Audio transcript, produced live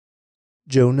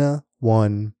Jonah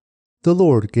 1. The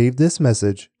Lord gave this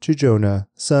message to Jonah,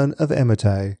 son of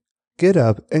Amittai. Get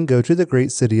up and go to the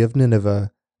great city of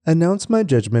Nineveh. Announce my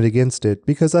judgment against it,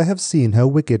 because I have seen how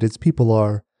wicked its people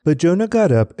are. But Jonah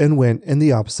got up and went in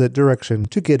the opposite direction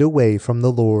to get away from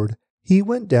the Lord. He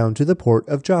went down to the port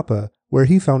of Joppa, where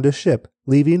he found a ship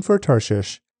leaving for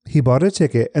Tarshish. He bought a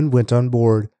ticket and went on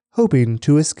board, hoping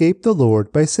to escape the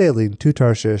Lord by sailing to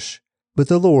Tarshish. But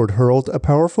the Lord hurled a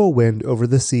powerful wind over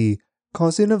the sea,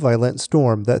 causing a violent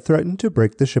storm that threatened to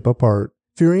break the ship apart.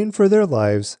 Fearing for their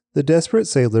lives, the desperate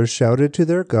sailors shouted to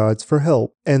their gods for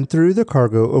help and threw the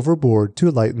cargo overboard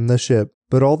to lighten the ship.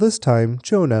 But all this time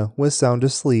Jonah was sound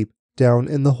asleep down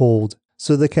in the hold.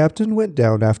 So the captain went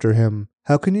down after him.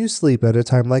 "How can you sleep at a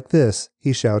time like this?"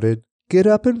 he shouted. "Get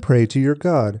up and pray to your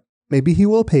God. Maybe he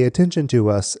will pay attention to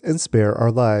us and spare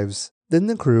our lives." Then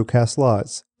the crew cast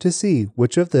lots to see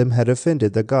which of them had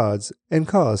offended the gods and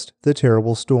caused the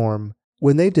terrible storm.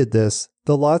 When they did this,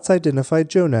 the lots identified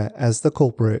Jonah as the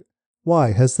culprit.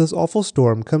 "Why has this awful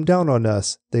storm come down on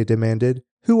us?" they demanded.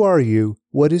 "Who are you?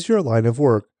 What is your line of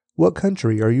work? What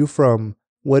country are you from?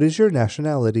 What is your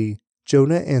nationality?"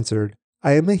 Jonah answered,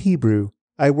 "I am a Hebrew.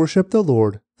 I worship the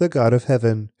Lord, the God of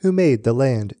heaven, who made the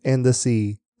land and the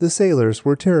sea." The sailors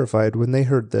were terrified when they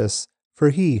heard this, for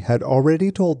he had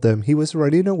already told them he was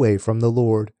running away from the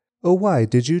Lord. "Oh, why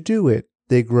did you do it?"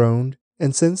 they groaned.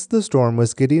 And since the storm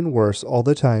was getting worse all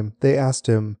the time, they asked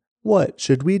him, "What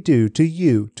should we do to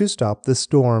you to stop this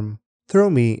storm?"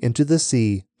 "Throw me into the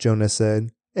sea," Jonah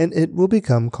said, "and it will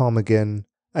become calm again.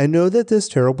 I know that this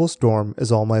terrible storm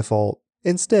is all my fault."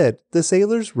 Instead, the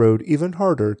sailors rowed even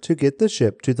harder to get the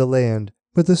ship to the land,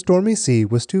 but the stormy sea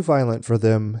was too violent for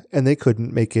them, and they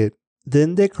couldn't make it.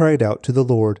 Then they cried out to the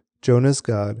Lord, Jonah's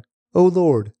God. "O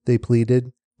Lord," they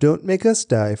pleaded, "don't make us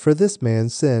die for this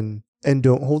man's sin, and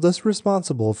don't hold us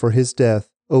responsible for his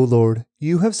death. O Lord,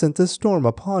 you have sent this storm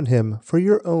upon him for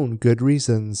your own good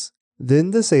reasons." Then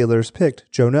the sailors picked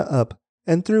Jonah up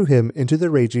and threw him into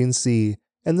the raging sea,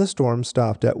 and the storm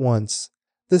stopped at once.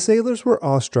 The sailors were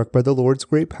awestruck by the Lord's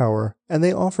great power, and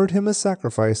they offered him a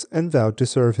sacrifice and vowed to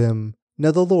serve him.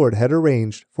 Now the Lord had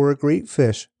arranged for a great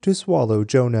fish to swallow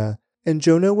Jonah, and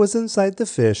Jonah was inside the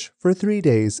fish for 3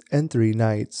 days and 3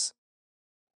 nights.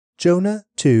 Jonah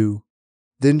 2.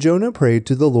 Then Jonah prayed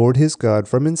to the Lord his God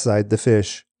from inside the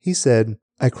fish. He said,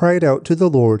 "I cried out to the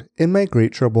Lord in my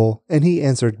great trouble, and he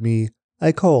answered me.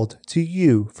 I called to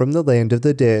you from the land of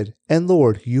the dead, and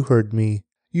Lord, you heard me.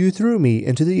 You threw me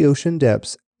into the ocean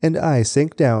depths, and I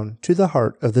sank down to the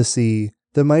heart of the sea.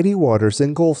 The mighty waters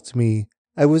engulfed me.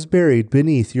 I was buried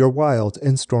beneath your wild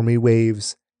and stormy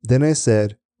waves. Then I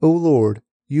said, O Lord,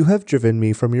 you have driven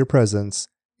me from your presence.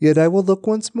 Yet I will look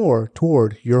once more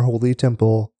toward your holy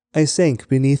temple. I sank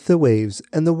beneath the waves,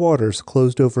 and the waters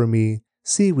closed over me.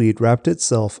 Seaweed wrapped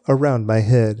itself around my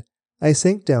head. I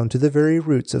sank down to the very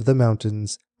roots of the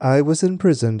mountains. I was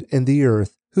imprisoned in the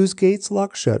earth, whose gates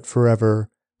lock shut forever.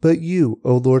 But you,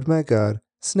 O Lord my God,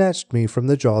 snatched me from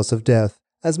the jaws of death.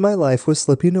 As my life was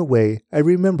slipping away, I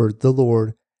remembered the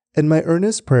Lord, and my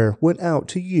earnest prayer went out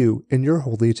to you in your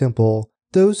holy temple.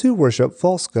 Those who worship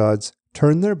false gods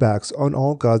turn their backs on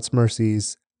all God's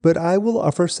mercies. But I will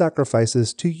offer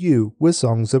sacrifices to you with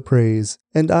songs of praise,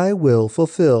 and I will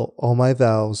fulfill all my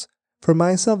vows. For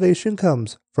my salvation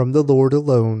comes from the Lord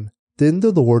alone. Then the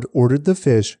Lord ordered the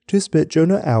fish to spit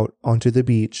Jonah out onto the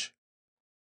beach.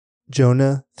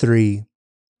 Jonah 3.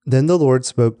 Then the Lord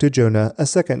spoke to Jonah a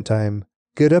second time.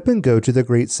 Get up and go to the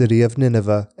great city of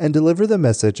Nineveh and deliver the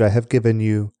message I have given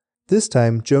you. This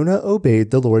time Jonah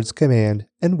obeyed the Lord's command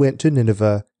and went to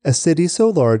Nineveh, a city so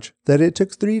large that it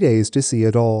took 3 days to see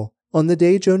it all. On the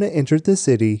day Jonah entered the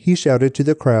city, he shouted to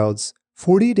the crowds,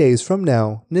 40 days from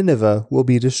now, Nineveh will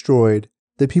be destroyed.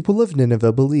 The people of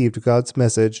Nineveh believed God's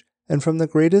message, and from the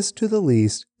greatest to the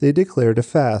least, they declared a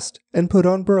fast and put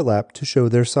on burlap to show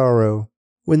their sorrow.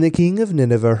 When the king of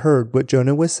Nineveh heard what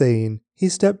Jonah was saying, he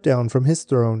stepped down from his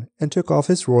throne and took off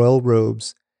his royal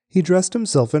robes. He dressed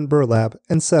himself in burlap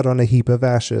and sat on a heap of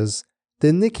ashes.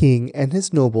 Then the king and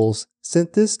his nobles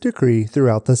sent this decree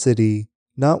throughout the city.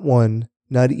 Not one,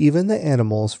 not even the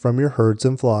animals from your herds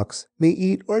and flocks, may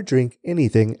eat or drink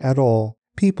anything at all.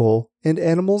 People and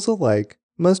animals alike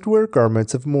must wear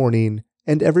garments of mourning,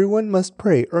 and everyone must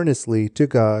pray earnestly to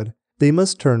God. They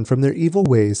must turn from their evil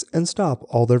ways and stop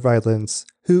all their violence.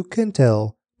 Who can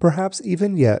tell? Perhaps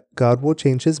even yet God will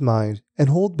change his mind and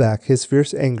hold back his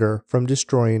fierce anger from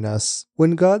destroying us.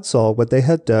 When God saw what they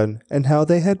had done and how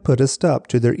they had put a stop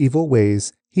to their evil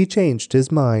ways, he changed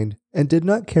his mind and did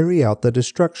not carry out the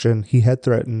destruction he had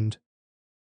threatened.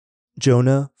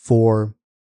 Jonah 4.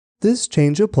 This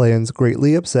change of plans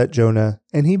greatly upset Jonah,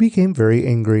 and he became very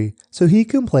angry, so he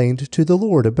complained to the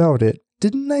Lord about it.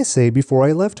 "Didn't I say before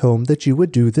I left home that you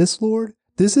would do this, Lord?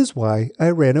 This is why I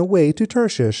ran away to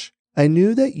Tarshish. I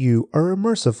knew that you are a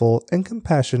merciful and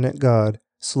compassionate God,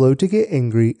 slow to get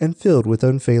angry and filled with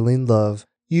unfailing love.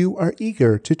 You are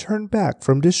eager to turn back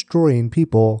from destroying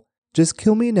people. Just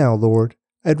kill me now, Lord.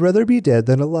 I'd rather be dead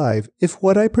than alive if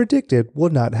what I predicted will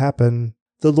not happen."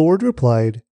 The Lord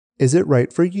replied, "Is it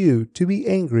right for you to be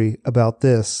angry about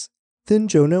this?" Then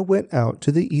Jonah went out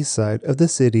to the east side of the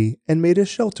city and made a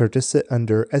shelter to sit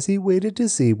under as he waited to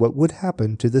see what would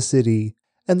happen to the city.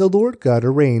 And the Lord God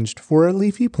arranged for a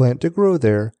leafy plant to grow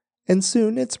there, and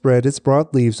soon it spread its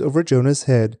broad leaves over Jonah's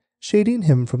head, shading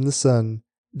him from the sun.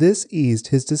 This eased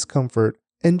his discomfort,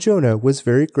 and Jonah was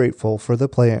very grateful for the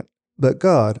plant. But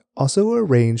God also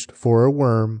arranged for a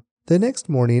worm. The next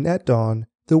morning at dawn,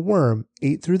 the worm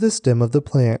ate through the stem of the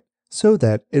plant, so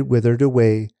that it withered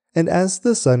away. And as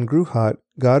the sun grew hot,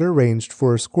 God arranged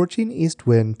for a scorching east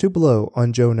wind to blow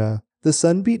on Jonah. The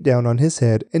sun beat down on his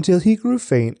head until he grew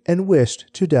faint and wished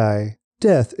to die.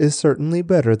 "Death is certainly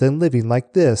better than living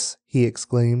like this," he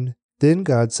exclaimed. Then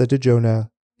God said to Jonah,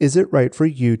 "Is it right for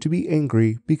you to be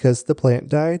angry because the plant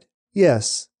died?"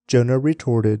 "Yes," Jonah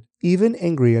retorted, "even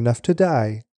angry enough to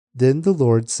die." Then the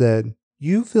Lord said,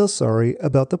 "You feel sorry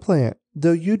about the plant,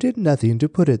 though you did nothing to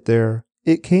put it there.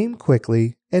 It came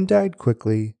quickly and died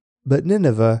quickly. But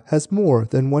Nineveh has more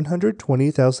than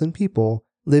 120,000 people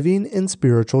living in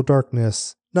spiritual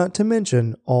darkness, not to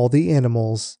mention all the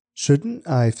animals. Shouldn't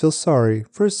I feel sorry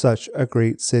for such a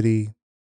great city?"